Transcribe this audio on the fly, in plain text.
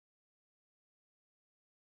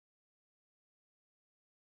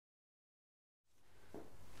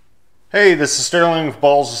Hey, this is Sterling with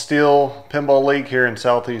Balls of Steel Pinball League here in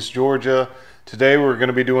Southeast Georgia. Today we're going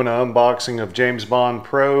to be doing an unboxing of James Bond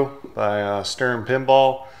Pro by Stern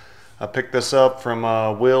Pinball. I picked this up from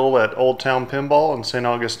Will at Old Town Pinball in St.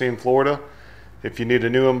 Augustine, Florida. If you need a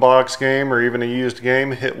new unboxed game or even a used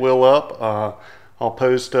game, hit Will up. I'll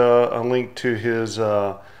post a link to his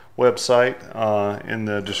website in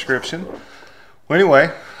the description. Well,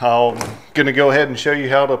 anyway, I'm going to go ahead and show you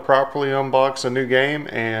how to properly unbox a new game,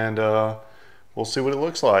 and we'll see what it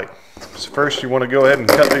looks like. So first you want to go ahead and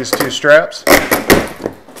cut these two straps.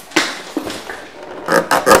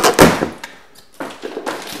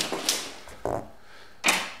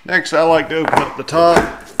 Next, I like to open up the top.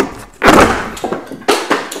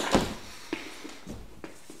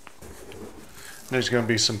 There's going to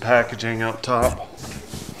be some packaging up top.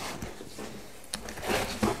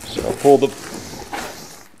 So I'll pull the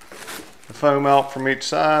foam out from each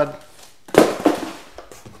side.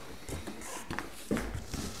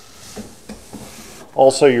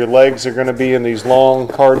 Also, your legs are going to be in these long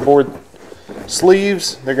cardboard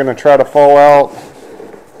sleeves. They're going to try to fall out,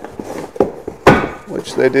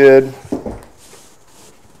 which they did.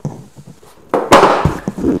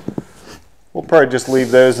 We'll probably just leave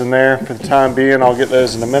those in there for the time being. I'll get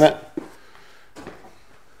those in a minute.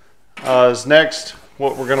 Next,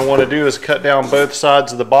 what we're going to want to do is cut down both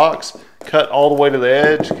sides of the box. Cut all the way to the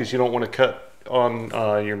edge because you don't want to cut on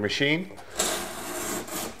your machine.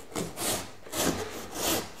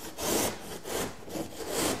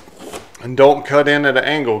 And don't cut in at an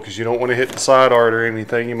angle because you don't want to hit the side art or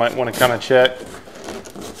anything. You might want to kind of check.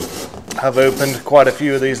 I've opened quite a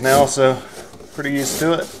few of these now, so pretty used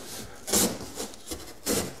to it.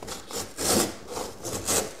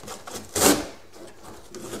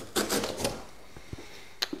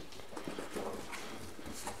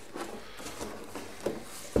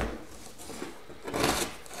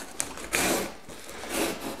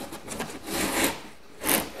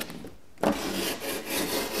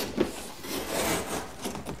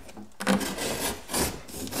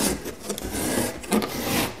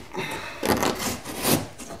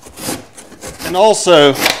 And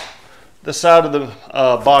also, the side of the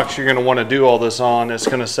box you're going to want to do all this on is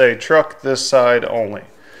going to say truck this side only.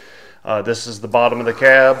 This is the bottom of the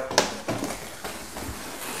cab.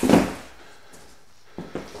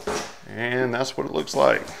 And that's what it looks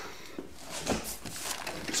like.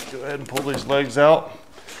 Let's go ahead and pull these legs out.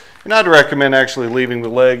 And I'd recommend actually leaving the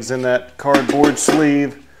legs in that cardboard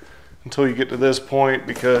sleeve until you get to this point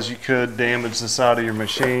because you could damage the side of your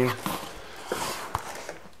machine.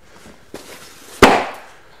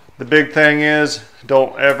 The big thing is,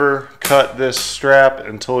 don't ever cut this strap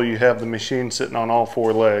until you have the machine sitting on all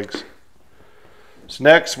four legs. So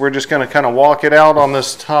next, we're just going to kind of walk it out on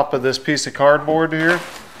this top of this piece of cardboard here.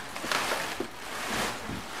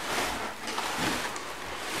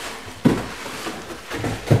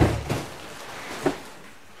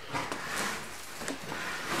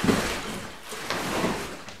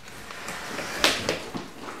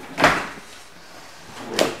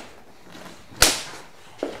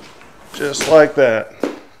 Just like that.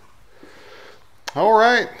 All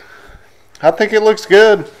right. I think it looks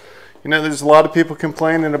good. You know, there's a lot of people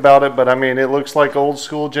complaining about it, but I mean, it looks like old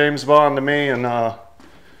school James Bond to me, and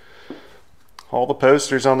all the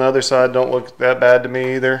posters on the other side don't look that bad to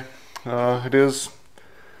me either. It is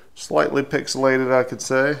slightly pixelated, I could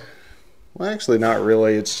say. Well, actually not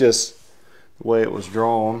really. It's just the way it was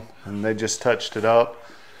drawn, and they just touched it up.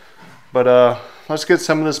 But let's get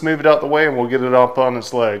some of this moved out the way, and we'll get it up on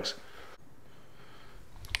its legs.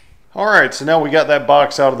 Alright, so now we got that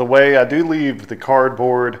box out of the way. I do leave the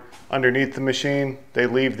cardboard underneath the machine. They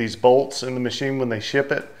leave these bolts in the machine when they ship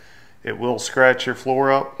it. It will scratch your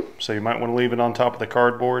floor up, so you might want to leave it on top of the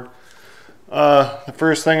cardboard. The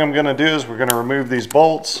first thing I'm going to do is we're going to remove these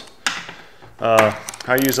bolts.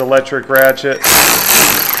 I use electric ratchet.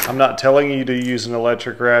 I'm not telling you to use an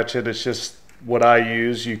electric ratchet, it's just what I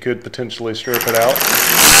use. You could potentially strip it out.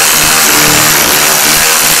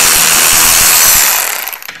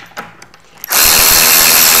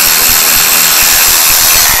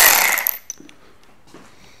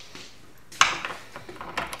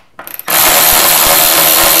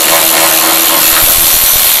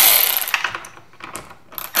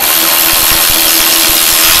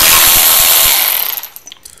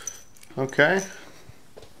 Okay.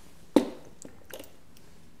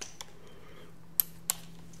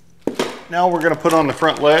 Now we're going to put on the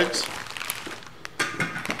front legs.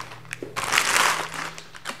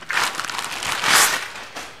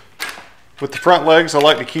 With the front legs, I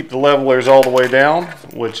like to keep the levelers all the way down,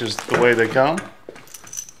 which is the way they come.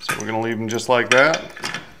 So we're going to leave them just like that.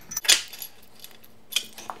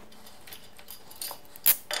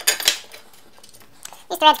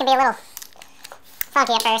 threads can be a little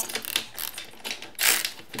funky at first.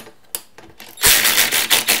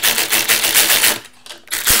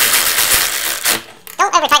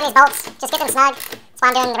 Don't over tighten these bolts, just get them snug. That's why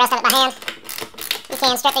I'm doing the rest of it by hand. You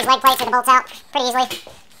can strip these leg plates with the bolts out pretty easily.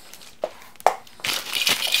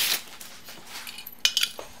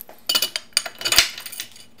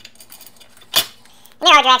 And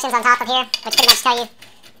there are directions on top of here, which pretty much tell you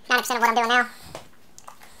 90% of what I'm doing now.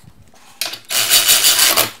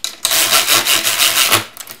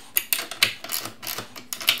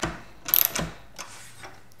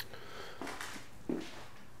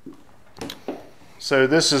 So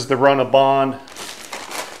this is the run of bond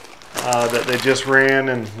that they just ran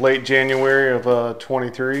in late January of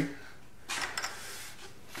 23.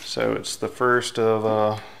 So it's the first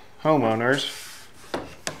of homeowners.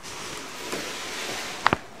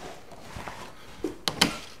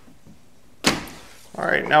 All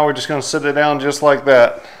right, now we're just going to sit it down just like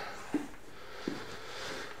that.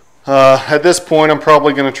 At this point, I'm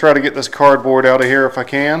probably going to try to get this cardboard out of here if I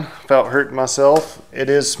can, without hurting myself. It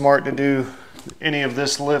is smart to do any of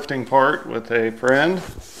this lifting part with a friend.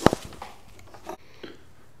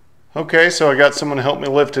 Okay, so I got someone to help me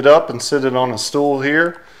lift it up and sit it on a stool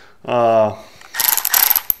here.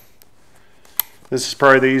 This is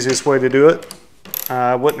probably the easiest way to do it.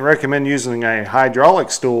 I wouldn't recommend using a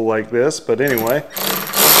hydraulic stool like this, but anyway.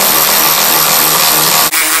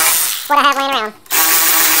 What I have laying around.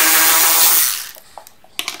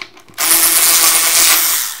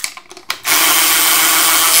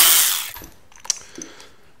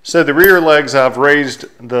 So the rear legs, I've raised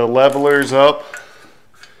the levelers up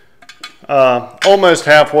almost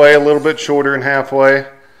halfway, a little bit shorter than halfway.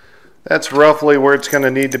 That's roughly where it's going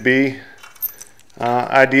to need to be.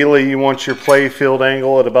 Ideally, you want your play field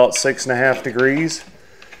angle at about 6.5 degrees.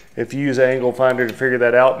 If you use an angle finder to figure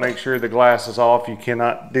that out, make sure the glass is off. You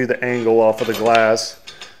cannot do the angle off of the glass.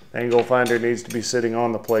 The angle finder needs to be sitting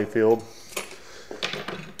on the play field.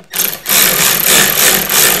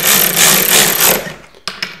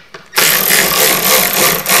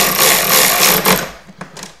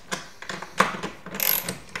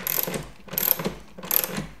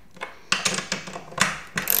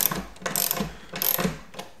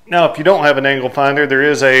 Now, if you don't have an angle finder, there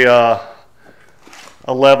is a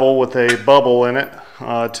level with a bubble in it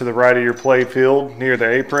to the right of your play field near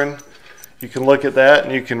the apron. You can look at that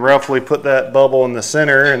and you can roughly put that bubble in the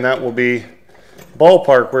center, and that will be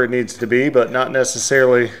ballpark where it needs to be, but not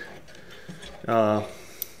necessarily a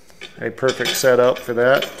perfect setup for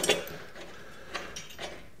that.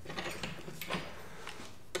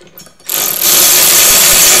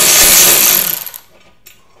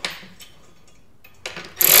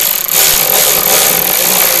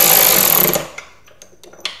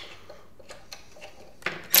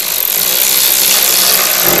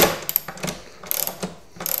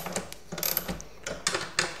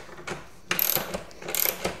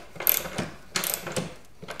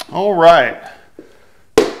 All right,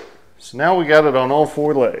 so now we got it on all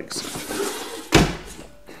 4 legs.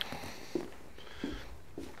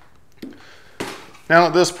 Now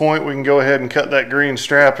at this point, we can go ahead and cut that green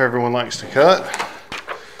strap everyone likes to cut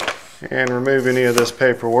and remove any of this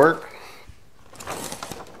paperwork.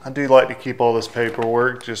 I do like to keep all this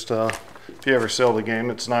paperwork, just if you ever sell the game,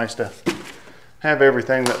 it's nice to have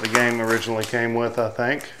everything that the game originally came with, I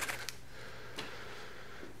think.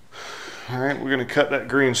 All right, we're going to cut that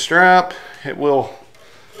green strap. It will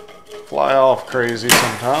fly off crazy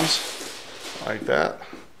sometimes, like that.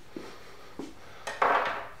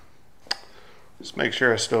 Just make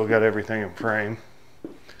sure I still got everything in frame.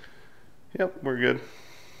 Yep, we're good.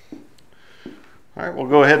 All right, we'll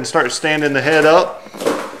go ahead and start standing the head up.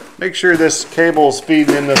 Make sure this cable is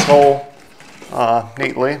feeding in this hole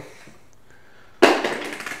neatly.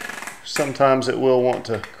 Sometimes it will want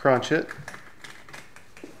to crunch it.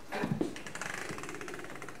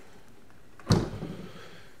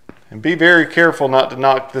 And be very careful not to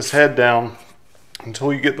knock this head down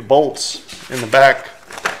until you get the bolts in the back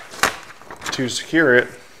to secure it.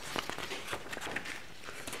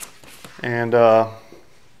 And so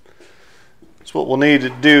what we'll need to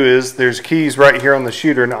do is, there's keys right here on the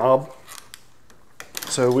shooter knob.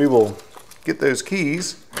 So we will get those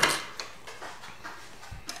keys.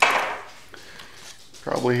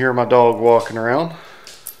 Probably hear my dog walking around.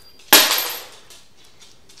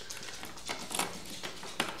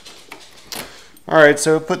 Alright,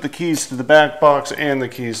 so put the keys to the back box and the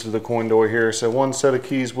keys to the coin door here. So one set of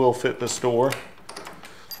keys will fit this door.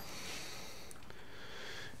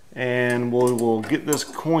 And we will get this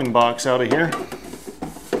coin box out of here.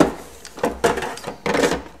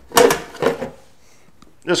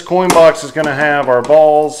 This coin box is going to have our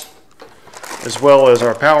balls as well as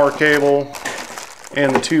our power cable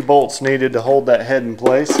and the 2 bolts needed to hold that head in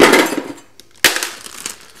place.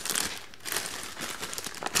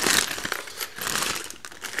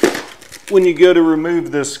 When you go to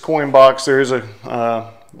remove this coin box, there is a,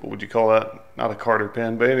 what would you call that? Not a Carter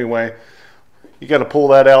pin, but anyway, you got to pull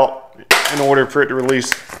that out in order for it to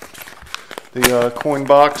release the coin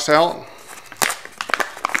box out.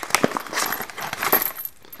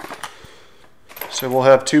 So we'll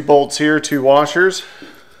have 2 bolts here, 2 washers.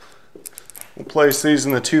 We'll place these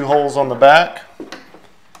in the 2 holes on the back.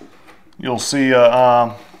 You'll see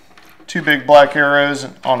 2 big black arrows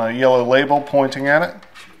on a yellow label pointing at it.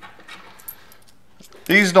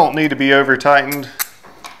 These don't need to be over tightened.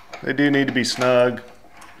 They do need to be snug.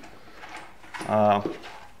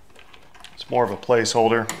 It's more of a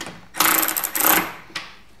placeholder.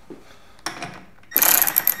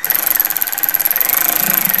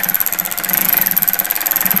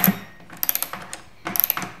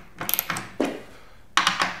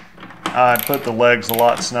 I'd put the legs a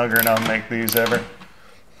lot snugger and I'll make these ever.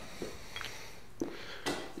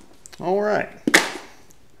 Alright.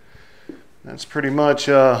 That's pretty much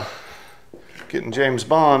getting James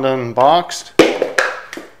Bond unboxed.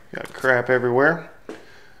 Got crap everywhere.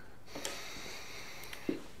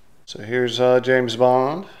 So here's James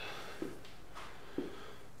Bond.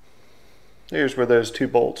 Here's where those 2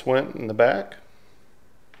 bolts went in the back.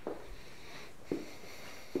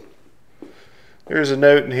 There's a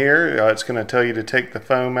note in here. It's going to tell you to take the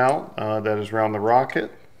foam out that is around the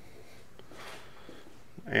rocket.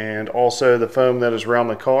 And also the foam that is around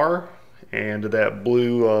the car. And that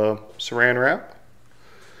blue saran wrap.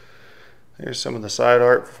 There's some of the side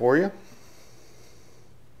art for you.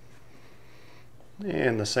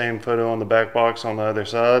 And the same photo on the back box on the other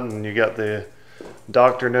side. And you got the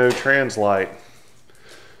Dr. No Translite.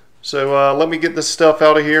 So let me get this stuff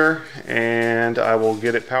out of here and I will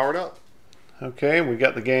get it powered up. Okay, we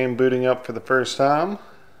got the game booting up for the first time.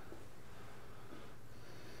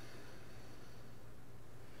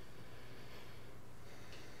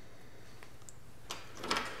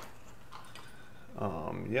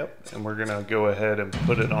 Yep, and we're gonna go ahead and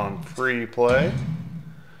put it on free play.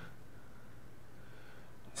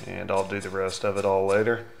 And I'll do the rest of it all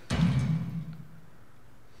later.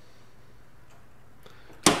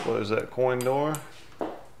 Close that coin door.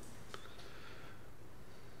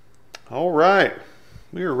 All right,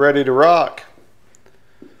 we are ready to rock.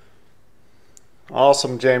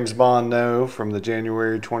 Awesome James Bond No from the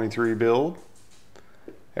January 23 build.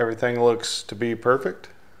 Everything looks to be perfect.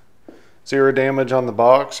 0 damage on the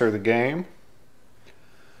box or the game.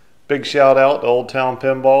 Big shout out to Old Town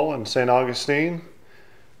Pinball in St. Augustine.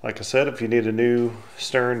 Like I said, if you need a new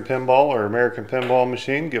Stern pinball or American pinball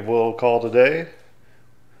machine, give Will a call today.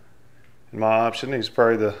 In my option, he's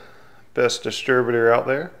probably the best distributor out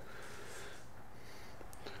there.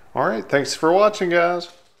 Alright, thanks for watching, guys.